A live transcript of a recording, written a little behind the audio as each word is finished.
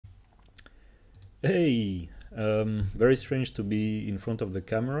Hey, very strange to be in front of the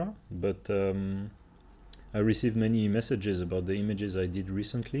camera, but I received many messages about the images I did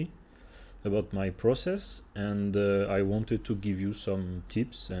recently, about my process, and I wanted to give you some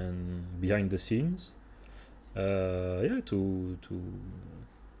tips and behind the scenes. Yeah, to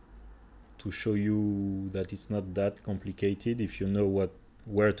show you that it's not that complicated if you know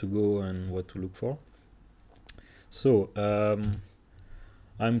where to go and what to look for. So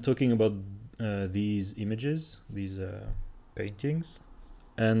I'm talking about these images, these paintings,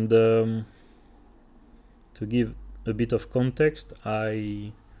 and to give a bit of context,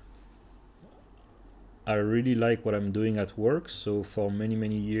 I really like what I'm doing at work. So for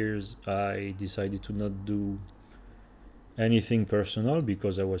many years, I decided to not do anything personal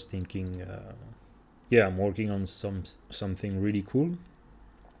because I was thinking, yeah, I'm working on something really cool.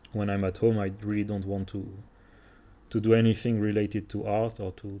 When I'm at home, I really don't want to do anything related to art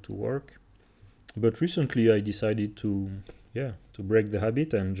or to work. But recently, I decided to, yeah, to break the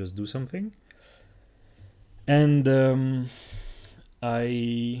habit and just do something. And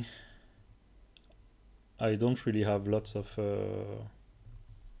I I don't really have lots of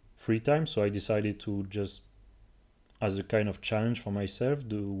free time, so I decided to just, as a kind of challenge for myself,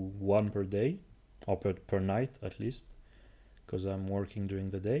 do one per day or per night at least, because I'm working during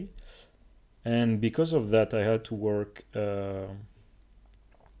the day. And because of that, I had to work.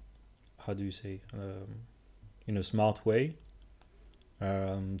 How do you say? In a smart way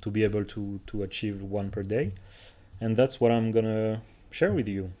to be able to achieve one per day, and that's what I'm gonna share with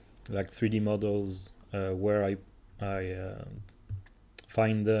you, like 3D models, where I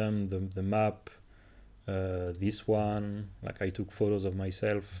find them, the map, this one, like I took photos of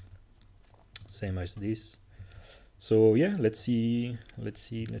myself, same as this. So yeah, let's see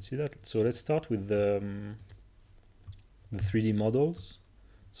that. So let's start with the 3D models.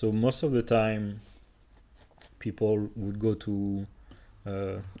 So most of the time, people would go to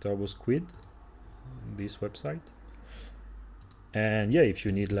Turbosquid, this website, and yeah, if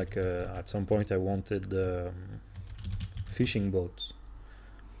you need like at some point I wanted fishing boats.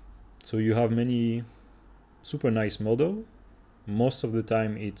 So you have many super nice model. Most of the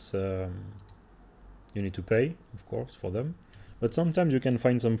time it's you need to pay, of course, for them, but sometimes you can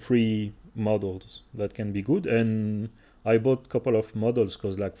find some free models that can be good. And I bought a couple of models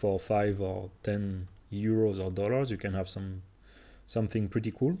because like for 5 or 10 euros or dollars you can have something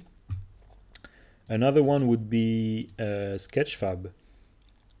pretty cool. Another one would be Sketchfab.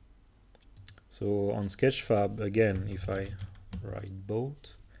 So on Sketchfab, again, if I write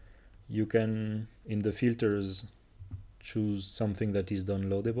boat, you can, in the filters, choose something that is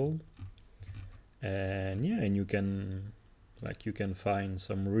downloadable. And yeah, and you can find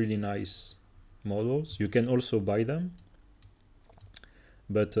some really nice models. You can also buy them,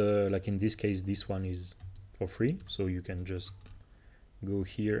 but like in this case, this one is for free, so you can just go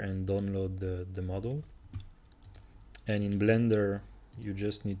here and download the model. And in Blender, you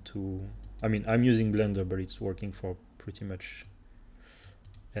just need to, I mean, I'm using Blender, but it's working for pretty much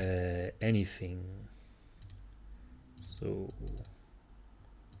anything. So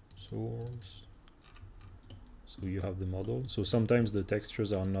source, so you have the model. So sometimes the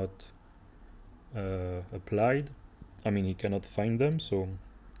textures are not applied. I mean, you cannot find them, so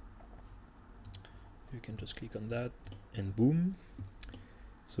you can just click on that and boom.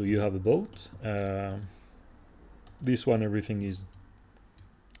 So you have a boat. This one, everything is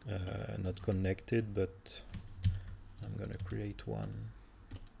not connected, but I'm gonna create one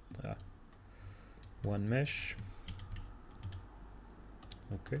mesh.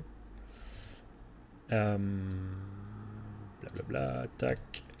 Okay. Blah blah blah. Tac.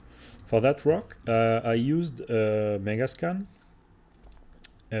 For that rock, I used Megascan,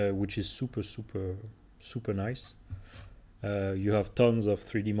 which is super nice. You have tons of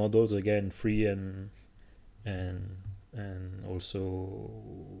 3D models, again, free and also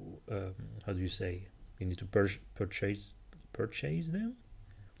how do you say? You need to purchase them,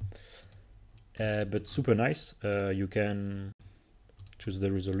 but super nice. You can choose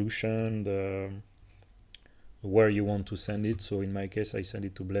the resolution, where you want to send it. So in my case, I send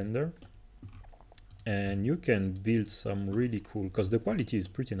it to Blender, and you can build some really cool, because the quality is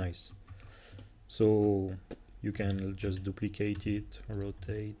pretty nice. So you can just duplicate it,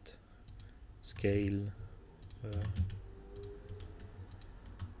 rotate, scale.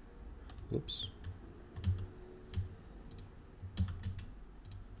 Oops.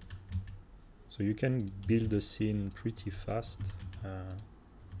 So you can build a scene pretty fast.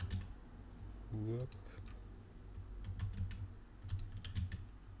 Whoop.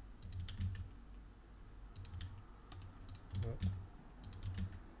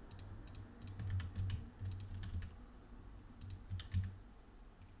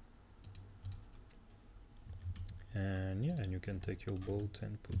 can take your boat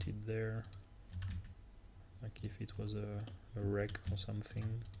and put it there, like if it was a wreck or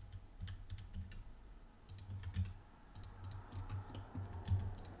something.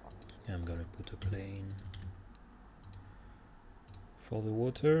 I'm gonna put a plane for the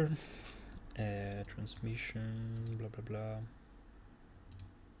water, transmission, blah blah blah.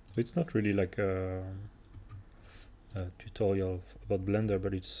 So it's not really like a tutorial about Blender,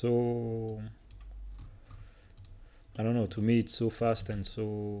 but it's so, I don't know, to me it's so fast and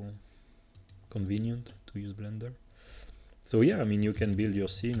so convenient to use Blender. So yeah, I mean, you can build your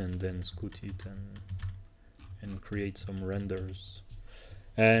scene and then scoot it and create some renders,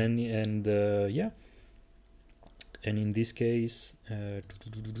 and yeah, and in this case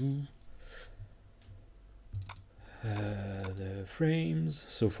the frames.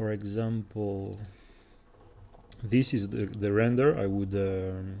 So for example, this is the render I would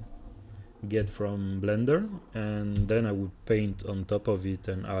get from Blender, and then I would paint on top of it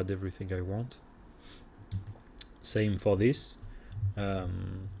and add everything I want. Same for this.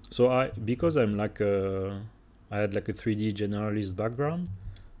 So because I'm like I had like a 3D generalist background,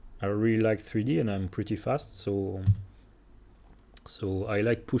 I really like 3D and I'm pretty fast, so I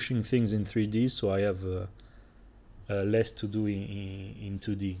like pushing things in 3D, so I have less to do in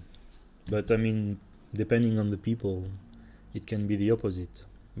 2D. But I mean, depending on the people, it can be the opposite.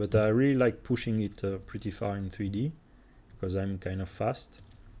 But I really like pushing it pretty far in 3D because I'm kind of fast.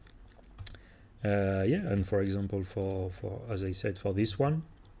 Yeah, and for example, for as I said, for this one,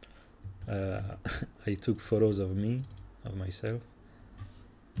 I took photos of myself,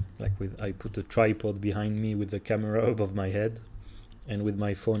 like I put a tripod behind me with the camera above my head, and with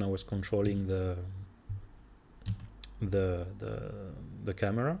my phone I was controlling the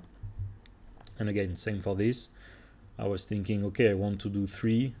camera. And again, same for this. I was thinking, okay, I want to do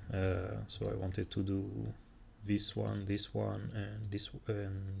 3, so I wanted to do this one, and this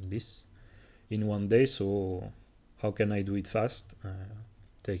in one day. So how can I do it fast?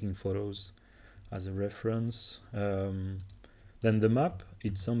 Taking photos as a reference. Then the map,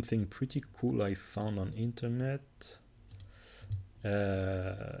 it's something pretty cool I found on internet.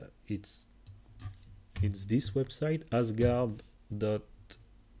 It's this website,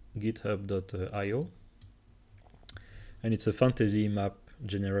 asgard.github.io, and it's a fantasy map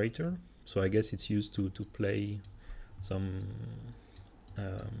generator. So I guess it's used to play some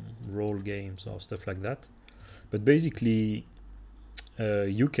role games or stuff like that. But basically,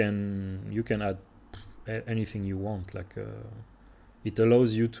 you can add anything you want. Like it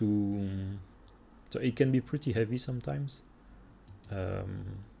allows you to. So it can be pretty heavy sometimes.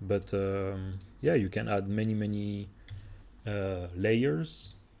 But yeah, you can add many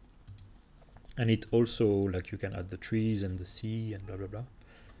layers, and it also, like, you can add the trees and the sea and blah blah blah.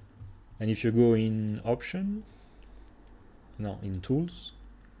 And if you go in in tools,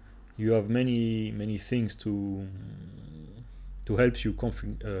 you have many things to help you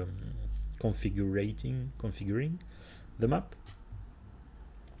configuring the map.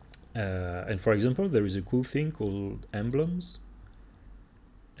 And for example, there is a cool thing called emblems,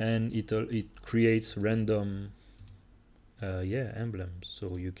 and it creates random emblems.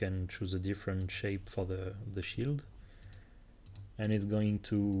 So you can choose a different shape for the shield, and it's going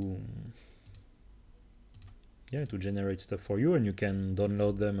to generate stuff for you, and you can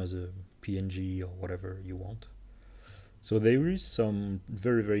download them as a PNG or whatever you want. So there is some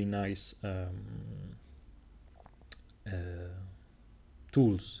very nice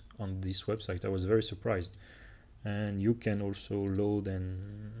tools on this website. I was very surprised. And you can also load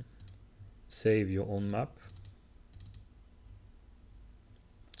and save your own map.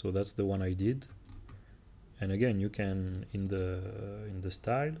 So that's the one I did. And again, you can in the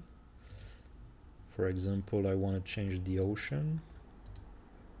style, for example, I want to change the ocean,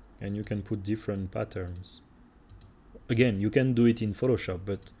 and you can put different patterns. Again, you can do it in Photoshop,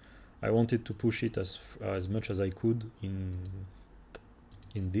 but I wanted to push it as much as I could in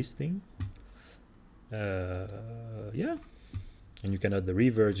this thing. Yeah, and you can add the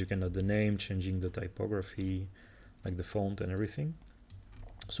rivers, you can add the name, changing the typography, like the font and everything.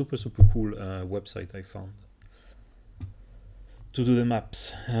 Super cool website I found to do the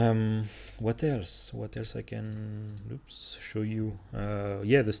maps. What else I can show you?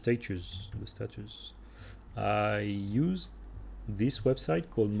 Yeah, the statues. I used this website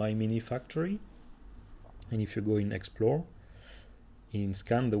called MyMiniFactory, and if you go in Explore, in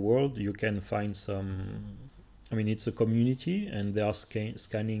Scan the World, you can find some, I mean, it's a community, and they are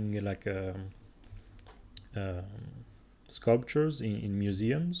scanning like sculptures in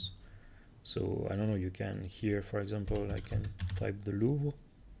museums. So I don't know, you can here, for example, I can type the Louvre,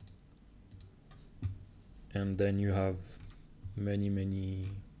 and then you have many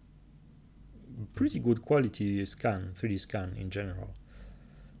pretty good quality 3D scan in general.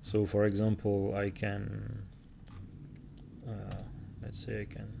 So for example, I can let's say I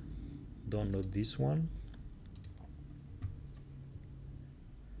can download this one.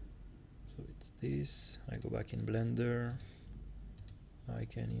 So it's this. I go back in Blender. I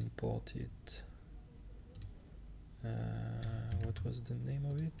can import it. What was the name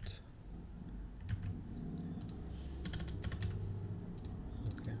of it?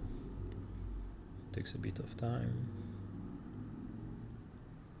 Okay, takes a bit of time.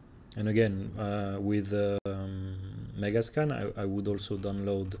 And again, with Megascan, I would also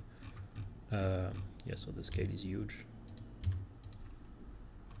download. Yeah, so the scale is huge.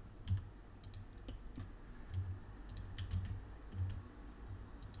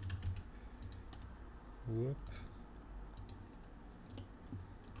 Whoop.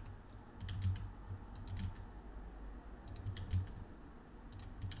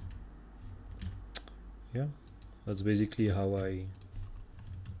 Yeah, that's basically how I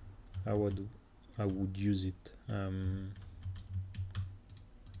would use it.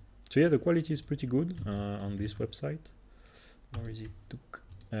 So yeah, the quality is pretty good on this website. Where is it?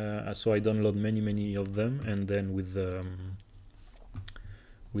 So I download many of them, and then with the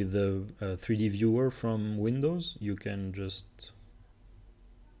 3D viewer from Windows, you can just,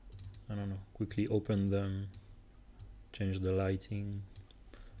 I don't know, quickly open them, change the lighting,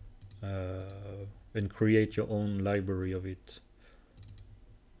 and create your own library of it.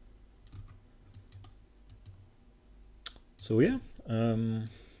 So yeah,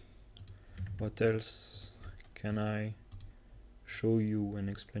 what else can I show you and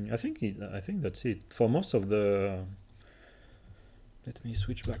explain? I think that's it for most of the. Let me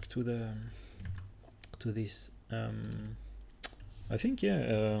switch back to this. I think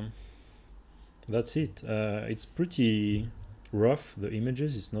yeah, that's it. It's pretty rough. The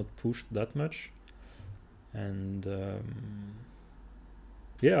images is not pushed that much, and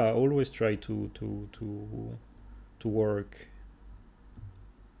yeah, I always try to work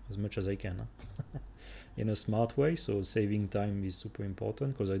as much as I can in a smart way. So saving time is super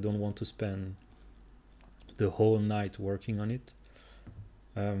important because I don't want to spend the whole night working on it.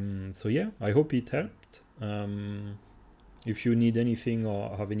 So yeah, I hope it helped. If you need anything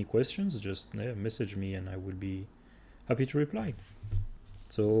or have any questions, just message me and I will be happy to reply.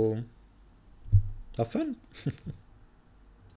 So have fun.